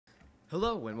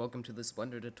Hello and welcome to this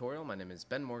Blender tutorial. My name is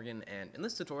Ben Morgan, and in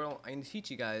this tutorial I'm going to teach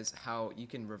you guys how you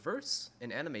can reverse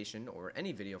an animation, or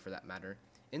any video for that matter,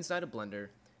 inside of Blender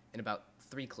in about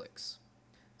 3 clicks.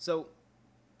 So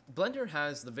Blender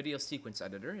has the video sequence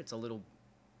editor. It's a little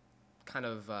kind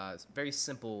of very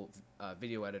simple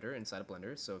video editor inside of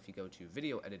Blender. So if you go to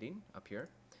video editing up here,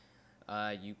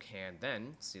 you can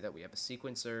then see that we have a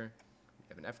sequencer, we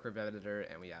have an F-curve editor,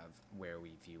 and we have where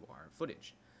we view our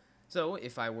footage. So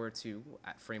if I were to,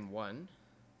 at frame 1,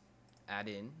 add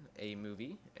in a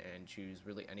movie and choose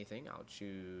really anything, I'll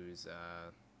choose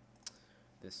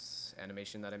this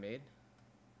animation that I made.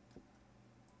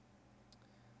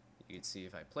 You can see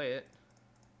if I play it,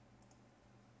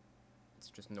 it's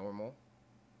just normal.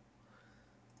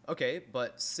 Okay,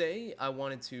 but say I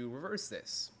wanted to reverse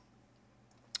this.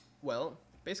 Well,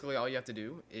 basically all you have to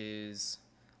do is,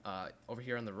 over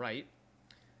here on the right,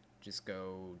 just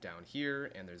go down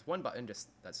here, and there's one button just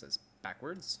that says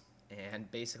backwards, and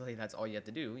basically that's all you have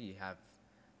to do. You have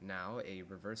now a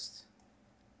reversed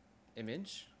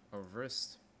image, a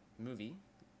reversed movie,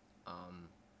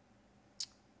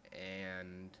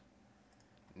 and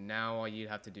now all you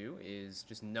have to do is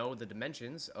just know the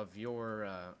dimensions of your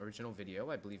original video.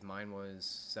 I believe mine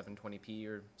was 720p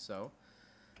or so.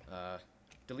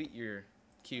 Delete your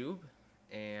cube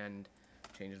and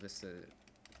change this to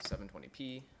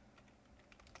 720p.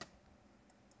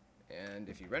 And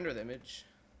if you render the image,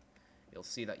 you'll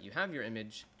see that you have your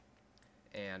image,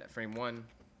 and at frame 1,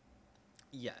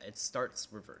 yeah, it starts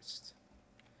reversed.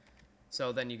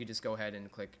 So then you could just go ahead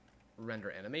and click render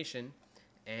animation,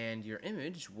 and your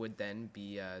image would then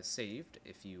be saved.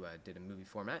 If you did a movie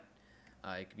format,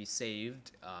 it could be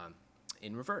saved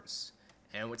in reverse.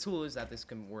 And what's cool is that this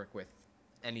can work with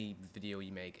any video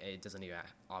you make. It doesn't even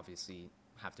obviously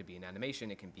have to be an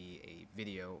animation. It can be a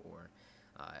video or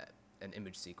an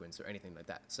image sequence or anything like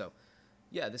that. So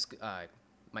yeah, this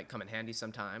might come in handy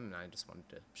sometime, and I just wanted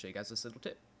to show you guys this little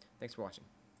tip. Thanks for watching.